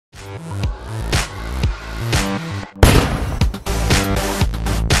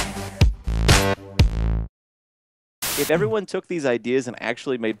if everyone took these ideas and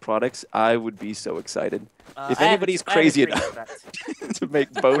actually made products, I would be so excited. If I anybody's have crazy a dream enough about to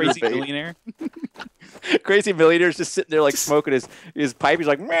make boner Crazy bait, millionaire. crazy millionaire's just sitting there like smoking his pipe. He's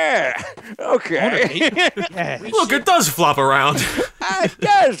like, meh, okay. Yeah. Look, it does flop around. It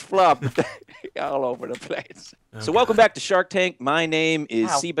does flop all over the place. So welcome back to Shark Tank. My name is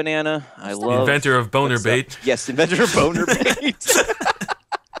Wow. C Banana. I The love inventor of BonerBait. Yes, inventor of BonerBait.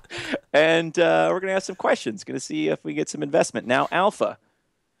 And we're gonna ask some questions. Gonna see if we get some investment. Now, Alpha.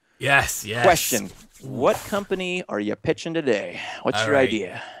 Yes, yes. Question: what company are you pitching today? What's All your right.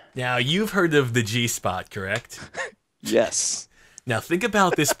 idea? Now, you've heard of the G-Spot, correct? Yes. Now, think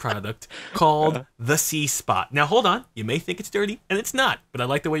about this product called the C-Spot. Now, hold on. You may think it's dirty, and it's not, but I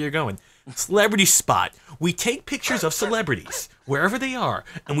like the way you're going. Celebrity Spot. We take pictures of celebrities, wherever they are,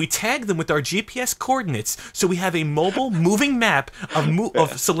 and we tag them with our GPS coordinates, so we have a mobile, moving map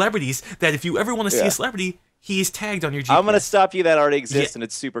of celebrities that if you ever want to see a celebrity, he is tagged on your GPS. I'm gonna stop you. That already exists, and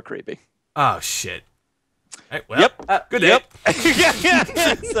it's super creepy. Oh, shit. Right, well, Yep. good day.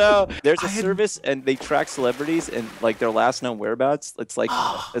 So there's a service, and they track celebrities and like their last known whereabouts. It's like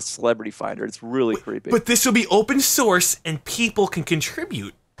a celebrity finder. It's really creepy. But this will be open source, and people can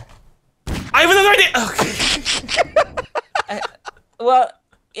contribute. I have another idea. Okay. Well,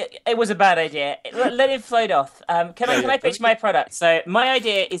 it was a bad idea. Let it float off. Can I pitch my product? So my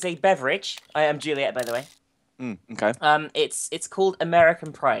idea is a beverage. I am Juliet, by the way. Okay. It's called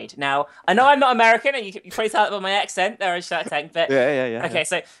American Pride. Now, I know I'm not American, and you probably tell it by my accent there on Shark Tank, but Yeah. okay,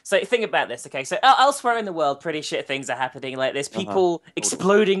 so think about this. Okay, so elsewhere in the world, pretty shit things are happening. Like there's people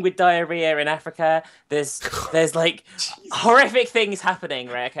exploding with diarrhea in Africa. There's like horrific things happening,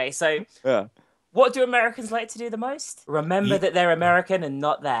 right? Okay, so Yeah. what do Americans like to do the most? Remember that they're American and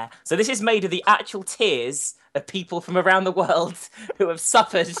not there. So this is made of the actual tears of people from around the world who have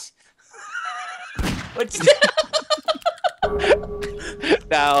suffered.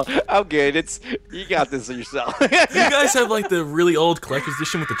 Now, I'm good. You got this yourself. You guys have like the really old collector's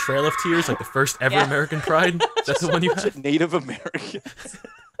edition with the Trail of Tears, like the first ever Yeah. American Pride. That's the one you have. Native Americans.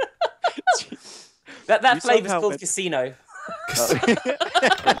 that You flavor's somehow called went- Casino.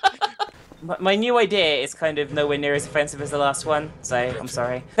 My new idea is kind of nowhere near as offensive as the last one, so I'm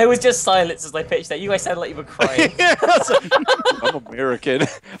sorry. There was just silence as I pitched that. You guys sounded like you were crying. I'm American.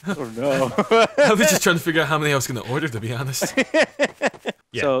 I don't know. I was just trying to figure out how many I was going to order, to be honest.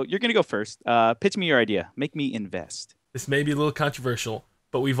 Yeah. So you're gonna go first. Pitch me your idea. Make me invest. This may be a little controversial,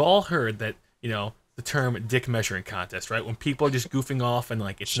 but we've all heard that, the term dick measuring contest, right? When people are just goofing off and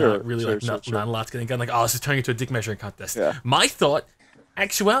like it's not really not a lot's getting done, like, oh, this is turning into a dick measuring contest. Yeah. My thought,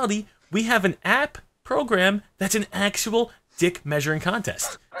 actuality, we have an app program that's an actual dick measuring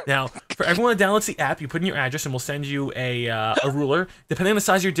contest. Now, for everyone that downloads the app, you put in your address and we'll send you a ruler. Depending on the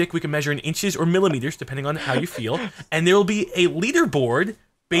size of your dick, we can measure in inches or millimeters, depending on how you feel. And there will be a leaderboard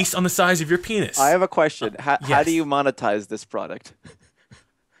based on the size of your penis. I have a question. How Yes. do you monetize this product?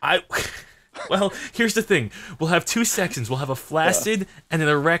 Well, here's the thing. We'll have two sections. We'll have a flaccid and an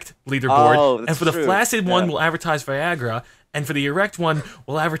erect leaderboard. Oh, and that's for the true. flaccid one, Yeah. we'll advertise Viagra. And for the erect one,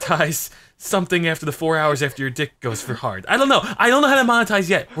 we'll advertise something after the 4 hours after your dick goes for hard. I don't know. I don't know how to monetize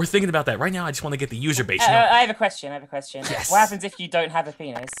yet. We're thinking about that. Right now, I just want to get the user base. I have a question. Yes. What happens if you don't have a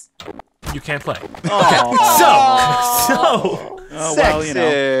penis? You can't play. Oh, So, Oh well, you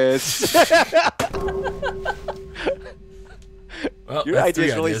know. well, Your that's idea is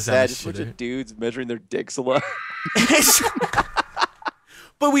three really ideas. sad. I'm Just a bunch shitty. of dudes measuring their dicks a lot.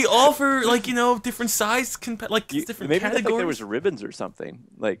 But we offer, like, different size, different Maybe categories. there was ribbons or something.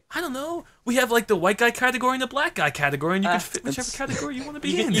 Like, I don't know. We have like the white guy category and the black guy category, and you can fit whichever category you want to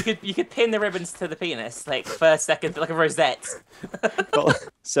be in. You could pin the ribbons to the penis, like first, second, like a rosette.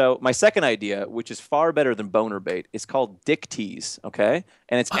 so my second idea, which is far better than BonerBait, is called Dick Tees. Okay,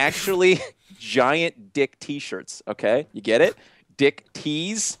 and it's actually giant dick T-shirts. Okay, you get it? Dick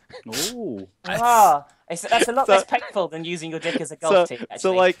Tees. Oh. That's a lot less painful than using your dick as a golf tee. Actually.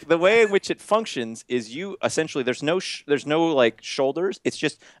 So like the way in which it functions is you essentially there's no like shoulders. It's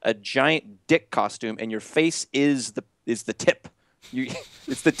just a giant dick costume, and your face is the tip.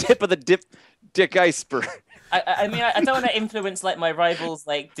 It's the tip of the dick iceberg. I mean, I don't want to influence like my rival's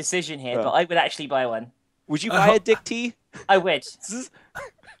like decision here, but I would actually buy one. Would you buy a dick tee? I would.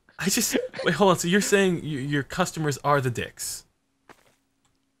 Wait, hold on. So you're saying your customers are the dicks?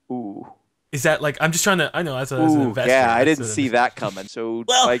 Ooh. Is that like, I'm just trying to, I know as an investor. Yeah, I that's didn't what see that coming. So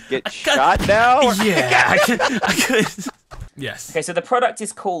Well, do I get shot now? or- Yeah, I could. Yes. Okay, so the product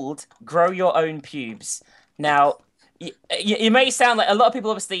is called Grow Your Own Pubes. Now, you may sound like a lot of people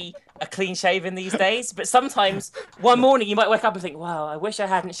obviously are clean shaven these days, but sometimes one morning you might wake up and think, wow, I wish I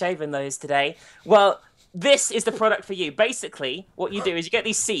hadn't shaven those today. Well, this is the product for you. Basically, what you do is you get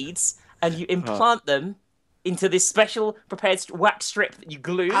these seeds and you implant them into this special prepared wax strip that you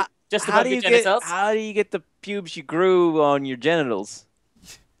glue just above your genitals. How do you get the pubes you grew on your genitals?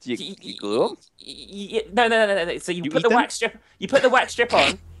 Do you glue them? No. So you put the wax strip. You put the wax strip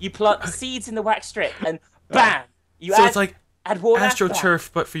on. You plant seeds in the wax strip, and bam! It's like add water.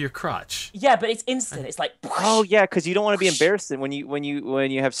 AstroTurf, but for your crotch. Yeah, but it's instant. It's like. Oh yeah, because you don't want to be embarrassed when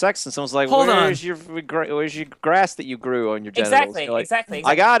you have sex and someone's like, "Where's your grass that you grew on your genitals?" Exactly.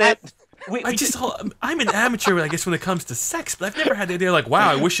 I got it. I'm an amateur, I guess, when it comes to sex, but I've never had the idea like, wow,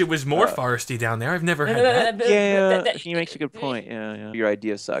 I wish it was more foresty down there. I've never had that. Yeah, he makes a good point. Yeah. Your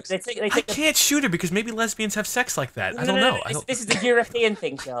idea sucks. I can't shoot her because maybe lesbians have sex like that. I don't know. This is a European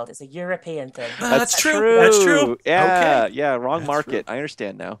thing, Child. It's a European thing. That's true. That's true. Yeah, okay. Yeah, wrong market. I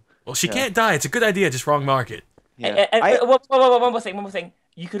understand now. Well, she can't die. It's a good idea, just wrong market. Yeah. One more thing.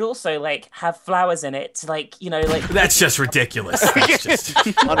 You could also like have flowers in it, like That's just ridiculous. That's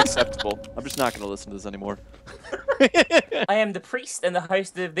just unacceptable. I'm just not going to listen to this anymore. I am the priest and the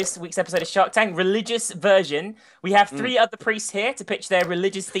host of this week's episode of Shark Tank religious version. We have 3 other priests here to pitch their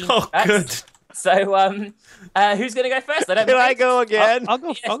religious themed good. So, who's going to go first? Can I go again? I'll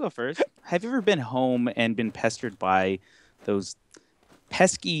go first. Have you ever been home and been pestered by those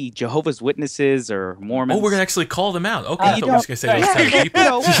pesky Jehovah's Witnesses or Mormons? Oh, we're gonna actually call them out. Okay, I thought we were just gonna say those type of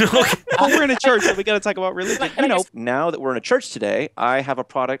people. We're in a church, so we gotta talk about religion. Now that we're in a church today, I have a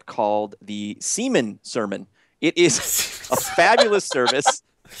product called the Semen Sermon. It is a fabulous service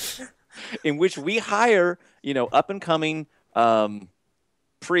in which we hire, up and coming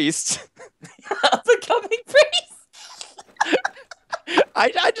priests. Up and coming priests.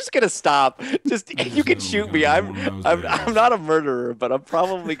 I'm just gonna stop. You can shoot me. I'm not a murderer, but I'm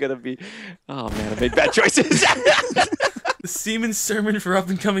probably gonna be. Oh man, I made bad choices. The Semen Sermon for up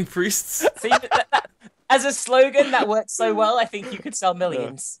and coming priests. As a slogan, that works so well. I think you could sell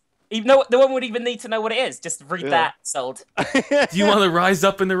millions. Even though no one would even need to know what it is. Just read that. Sold. Do you want to rise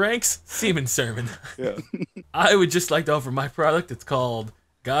up in the ranks? Semen Sermon. Yeah. I would just like to offer my product. It's called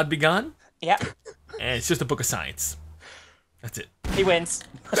God Be Gone. Yep. And it's just a book of science. That's it. He wins.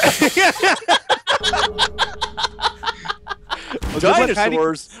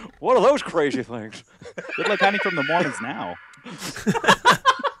 Dinosaurs? What are those crazy things? Good luck hiding from the Mormons now.